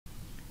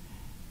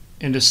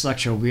In this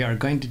lecture, we are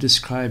going to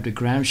describe the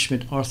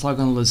Gram-Schmidt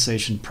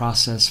orthogonalization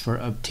process for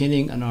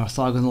obtaining an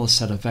orthogonal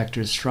set of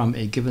vectors from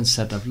a given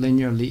set of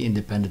linearly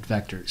independent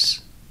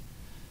vectors.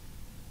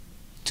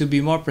 To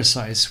be more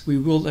precise, we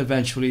will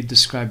eventually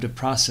describe the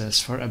process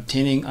for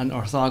obtaining an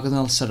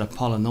orthogonal set of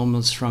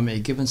polynomials from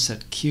a given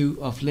set Q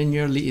of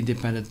linearly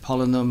independent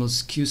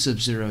polynomials Q sub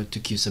 0 to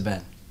Q sub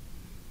n.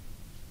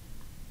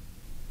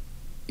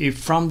 If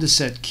from the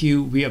set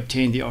Q we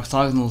obtain the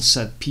orthogonal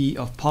set P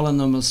of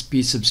polynomials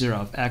P sub 0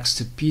 of x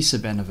to P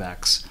sub n of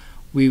x,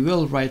 we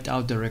will write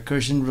out the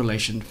recursion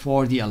relation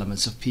for the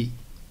elements of P.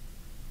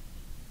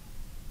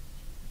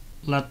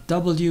 Let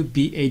W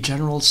be a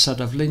general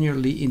set of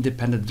linearly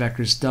independent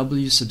vectors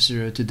W sub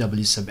 0 to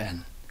W sub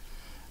n.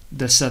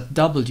 The set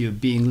W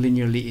being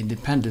linearly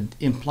independent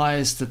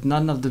implies that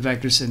none of the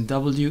vectors in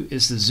W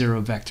is the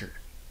zero vector.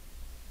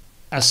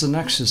 As an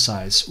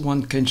exercise,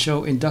 one can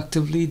show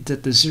inductively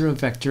that the zero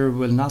vector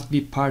will not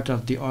be part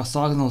of the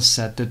orthogonal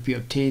set that we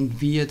obtained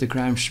via the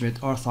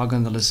Gram-Schmidt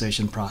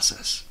orthogonalization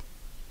process.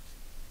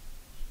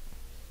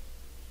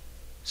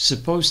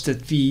 Suppose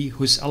that V,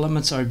 whose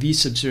elements are V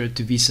sub 0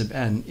 to V sub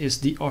n, is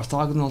the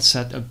orthogonal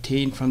set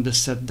obtained from the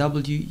set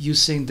W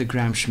using the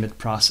Gram-Schmidt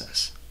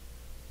process.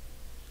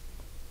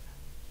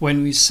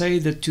 When we say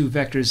that two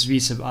vectors V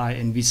sub I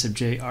and V sub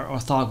j are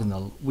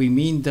orthogonal, we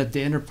mean that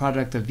the inner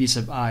product of V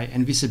sub I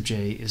and V sub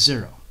j is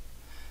 0.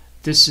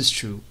 This is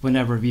true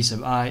whenever V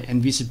sub I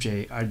and V sub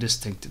j are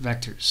distinct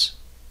vectors.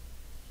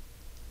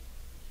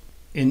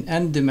 In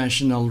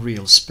n-dimensional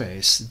real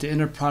space, the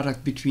inner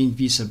product between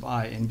V sub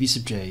I and V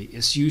sub j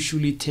is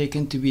usually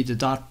taken to be the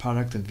dot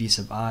product of V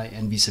sub I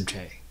and V sub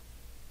j.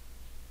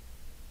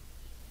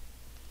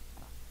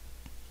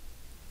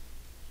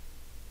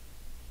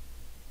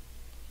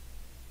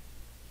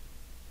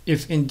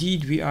 If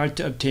indeed we are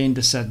to obtain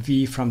the set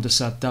V from the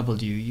set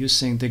W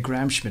using the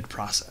Gram-Schmidt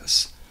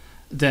process,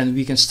 then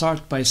we can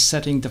start by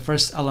setting the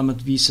first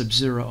element V sub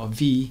 0 of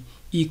V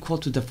equal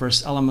to the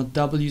first element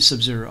W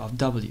sub 0 of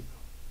W.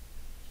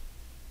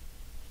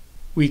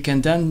 We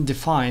can then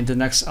define the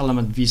next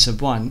element V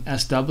sub 1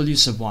 as W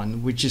sub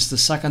 1, which is the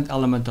second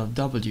element of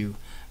W,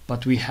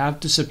 but we have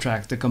to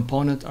subtract the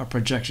component or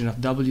projection of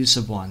W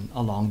sub 1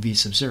 along V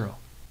sub 0.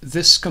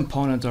 This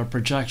component or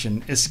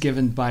projection is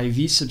given by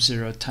V sub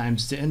 0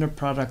 times the inner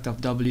product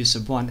of W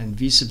sub 1 and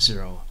V sub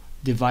 0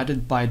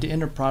 divided by the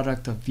inner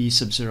product of V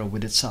sub 0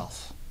 with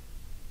itself.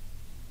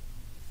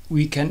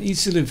 We can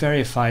easily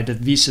verify that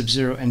V sub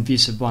 0 and V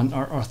sub 1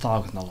 are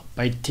orthogonal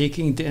by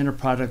taking the inner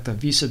product of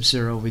V sub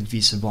 0 with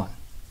V sub 1.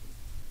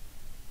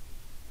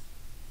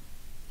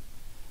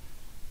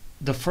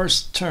 The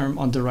first term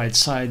on the right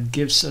side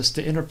gives us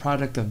the inner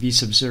product of V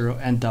sub 0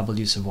 and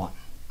W sub 1.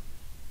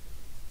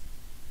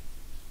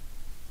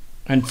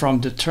 And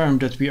from the term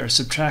that we are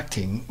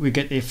subtracting, we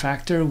get a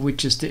factor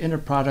which is the inner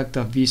product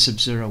of V sub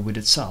 0 with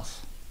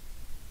itself.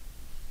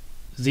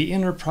 The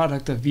inner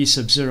product of V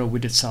sub 0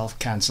 with itself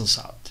cancels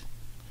out.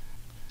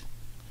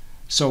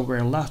 So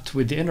we're left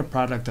with the inner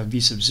product of V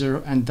sub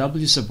 0 and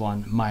W sub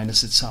 1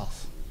 minus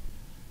itself.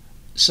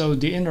 So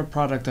the inner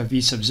product of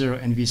V sub 0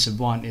 and V sub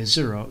 1 is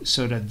 0,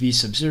 so that V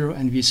sub 0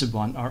 and V sub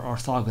 1 are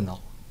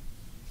orthogonal.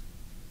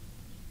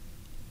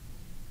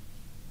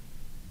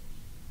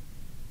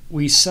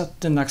 We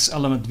set the next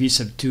element V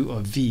sub 2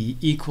 of V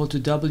equal to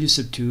W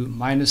sub 2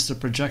 minus the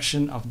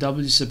projection of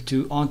W sub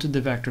 2 onto the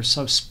vector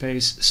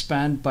subspace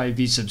spanned by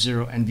V sub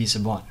 0 and V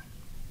sub 1.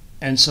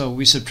 And so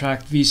we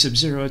subtract V sub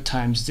 0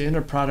 times the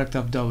inner product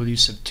of W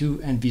sub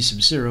 2 and V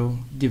sub 0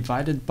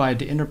 divided by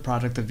the inner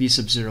product of V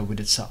sub 0 with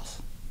itself.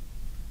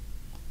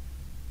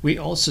 We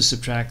also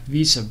subtract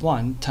V sub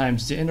 1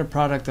 times the inner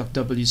product of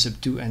W sub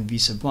 2 and V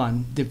sub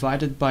 1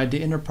 divided by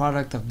the inner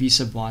product of V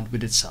sub 1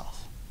 with itself.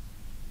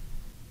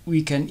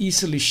 We can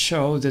easily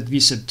show that V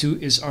sub 2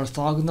 is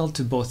orthogonal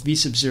to both V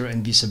sub 0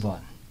 and V sub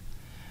 1.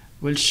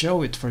 We'll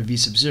show it for V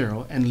sub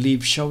 0 and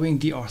leave showing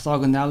the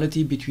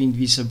orthogonality between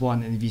V sub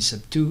 1 and V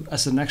sub 2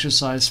 as an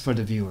exercise for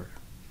the viewer.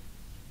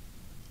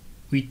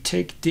 We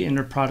take the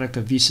inner product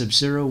of V sub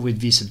 0 with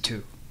V sub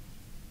 2.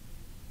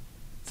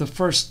 The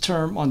first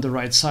term on the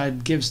right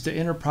side gives the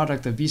inner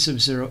product of V sub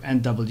 0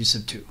 and W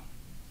sub 2.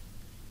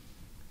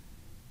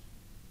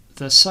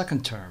 The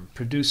second term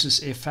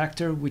produces a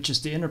factor which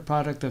is the inner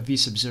product of V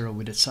sub 0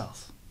 with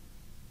itself.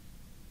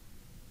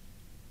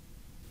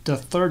 The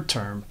third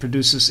term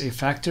produces a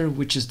factor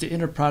which is the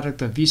inner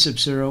product of V sub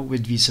 0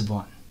 with V sub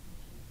 1.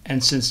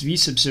 And since V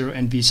sub 0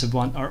 and V sub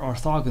 1 are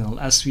orthogonal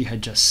as we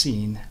had just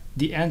seen,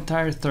 the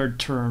entire third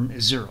term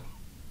is 0.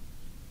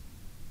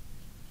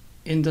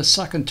 In the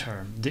second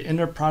term, the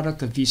inner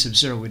product of V sub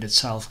 0 with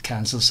itself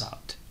cancels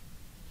out,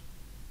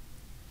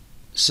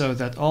 so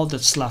that all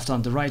that's left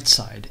on the right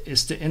side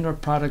is the inner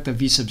product of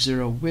V sub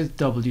 0 with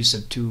W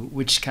sub 2,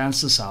 which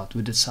cancels out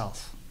with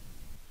itself.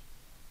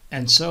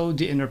 And so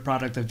the inner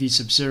product of V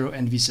sub 0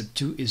 and V sub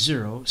 2 is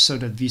 0, so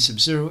that V sub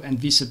 0 and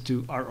V sub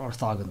 2 are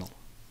orthogonal.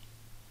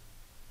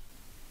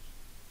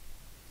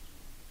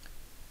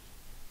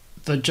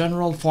 The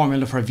general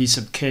formula for v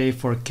sub k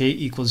for k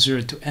equals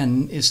 0 to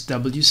n is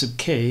w sub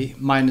k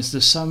minus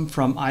the sum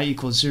from I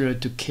equals 0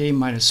 to k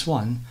minus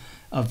 1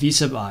 of v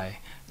sub I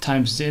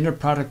times the inner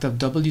product of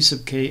w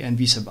sub k and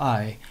v sub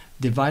I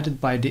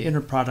divided by the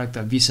inner product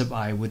of v sub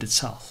I with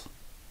itself.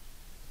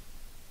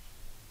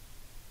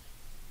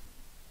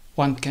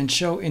 One can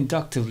show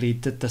inductively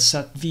that the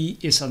set V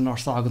is an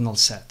orthogonal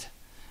set.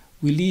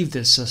 We leave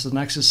this as an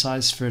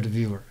exercise for the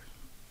viewer.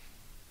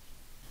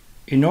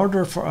 In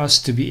order for us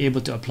to be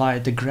able to apply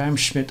the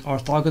Gram-Schmidt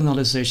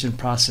orthogonalization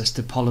process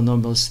to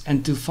polynomials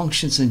and to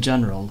functions in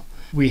general,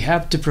 we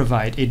have to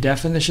provide a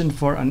definition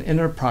for an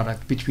inner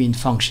product between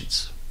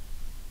functions.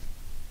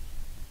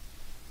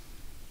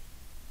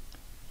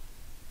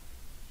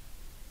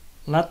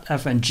 Let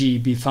f and g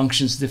be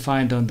functions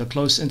defined on the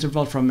closed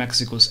interval from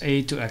x equals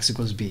a to x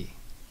equals b.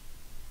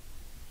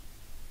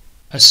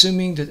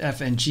 Assuming that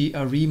f and g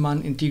are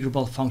Riemann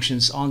integrable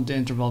functions on the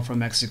interval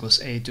from x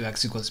equals a to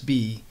x equals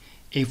b,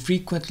 a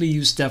frequently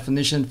used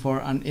definition for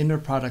an inner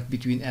product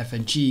between f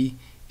and g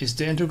is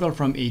the integral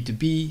from a to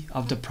b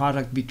of the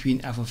product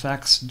between f of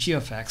x, g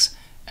of x,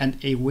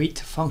 and a weight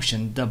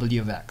function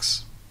w of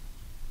x.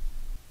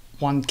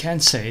 One can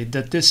say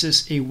that this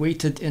is a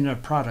weighted inner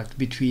product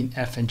between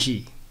f and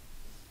g.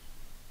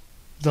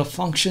 The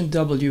function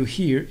w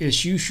here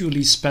is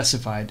usually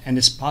specified and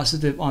is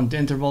positive on the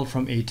interval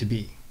from a to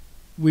b.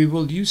 We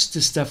will use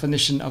this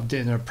definition of the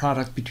inner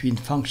product between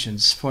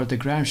functions for the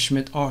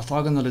Gram-Schmidt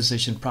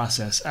orthogonalization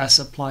process as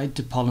applied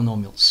to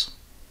polynomials.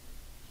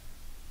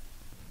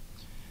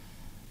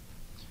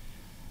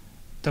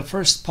 The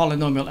first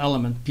polynomial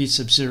element p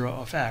sub 0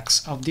 of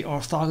x of the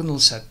orthogonal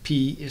set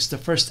P is the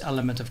first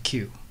element of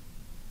Q.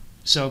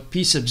 So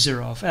p sub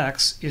 0 of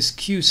x is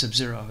q sub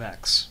 0 of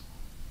x.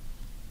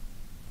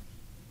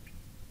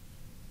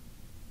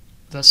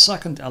 The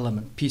second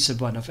element, p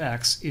sub 1 of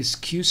x, is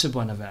q sub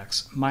 1 of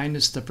x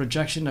minus the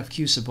projection of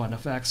q sub 1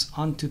 of x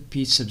onto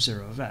p sub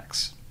 0 of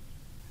x.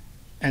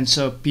 And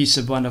so p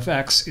sub 1 of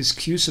x is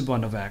q sub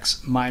 1 of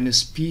x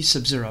minus p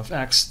sub 0 of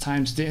x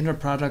times the inner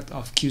product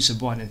of q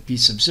sub 1 and p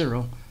sub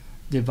 0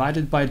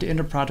 divided by the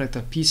inner product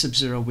of p sub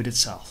 0 with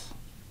itself.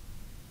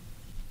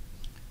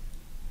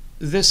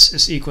 This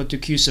is equal to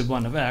q sub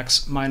 1 of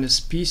x minus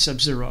p sub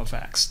 0 of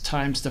x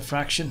times the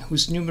fraction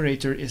whose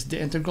numerator is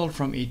the integral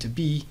from a to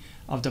b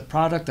of the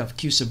product of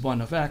q sub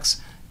 1 of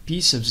x,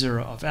 p sub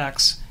 0 of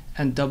x,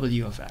 and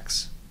w of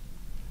x.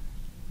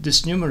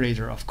 This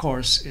numerator, of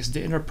course, is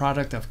the inner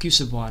product of q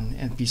sub 1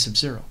 and p sub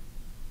 0.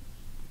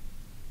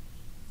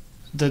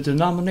 The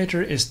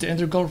denominator is the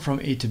integral from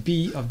a to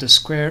b of the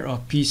square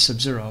of p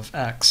sub 0 of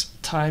x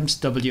times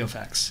w of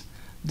x.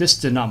 This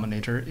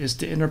denominator is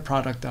the inner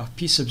product of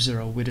p sub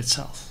 0 with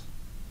itself.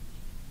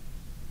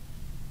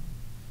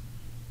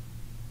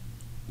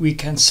 We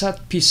can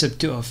set p sub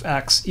 2 of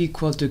x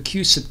equal to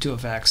q sub 2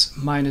 of x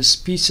minus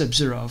p sub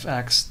 0 of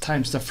x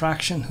times the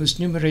fraction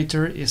whose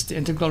numerator is the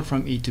integral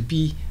from a to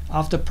b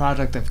of the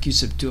product of q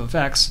sub 2 of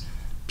x,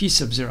 p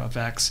sub 0 of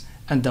x,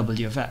 and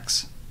w of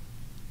x.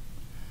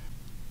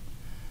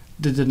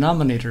 The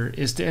denominator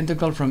is the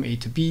integral from a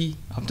to b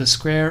of the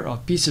square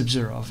of p sub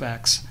 0 of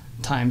x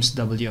times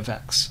w of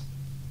x.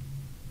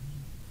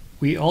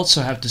 We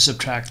also have to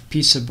subtract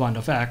p sub 1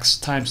 of x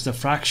times the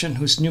fraction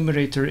whose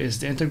numerator is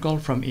the integral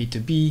from a to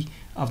b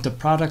of the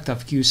product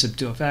of q sub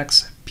 2 of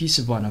x, p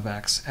sub 1 of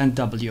x, and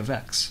w of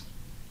x.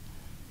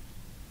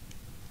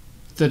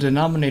 The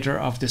denominator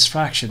of this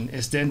fraction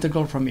is the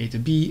integral from a to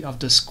b of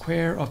the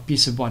square of p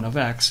sub 1 of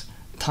x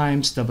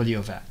times w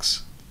of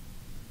x.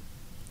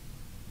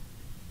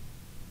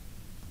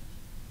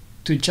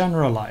 To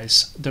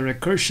generalize, the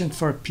recursion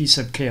for p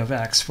sub k of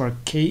x for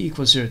k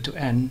equals 0 to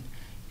n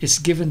is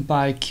given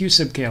by q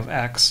sub k of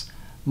x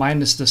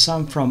minus the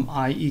sum from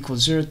I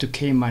equals 0 to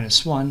k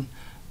minus 1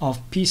 of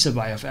p sub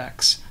I of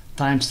x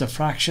times the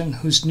fraction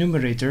whose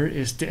numerator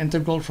is the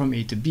integral from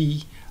a to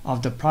b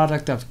of the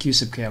product of q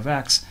sub k of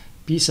x,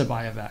 p sub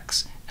I of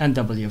x, and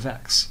w of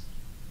x.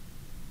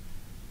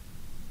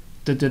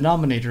 The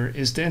denominator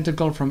is the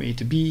integral from a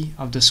to b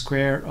of the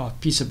square of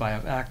p sub I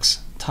of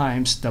x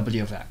times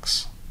w of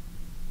x.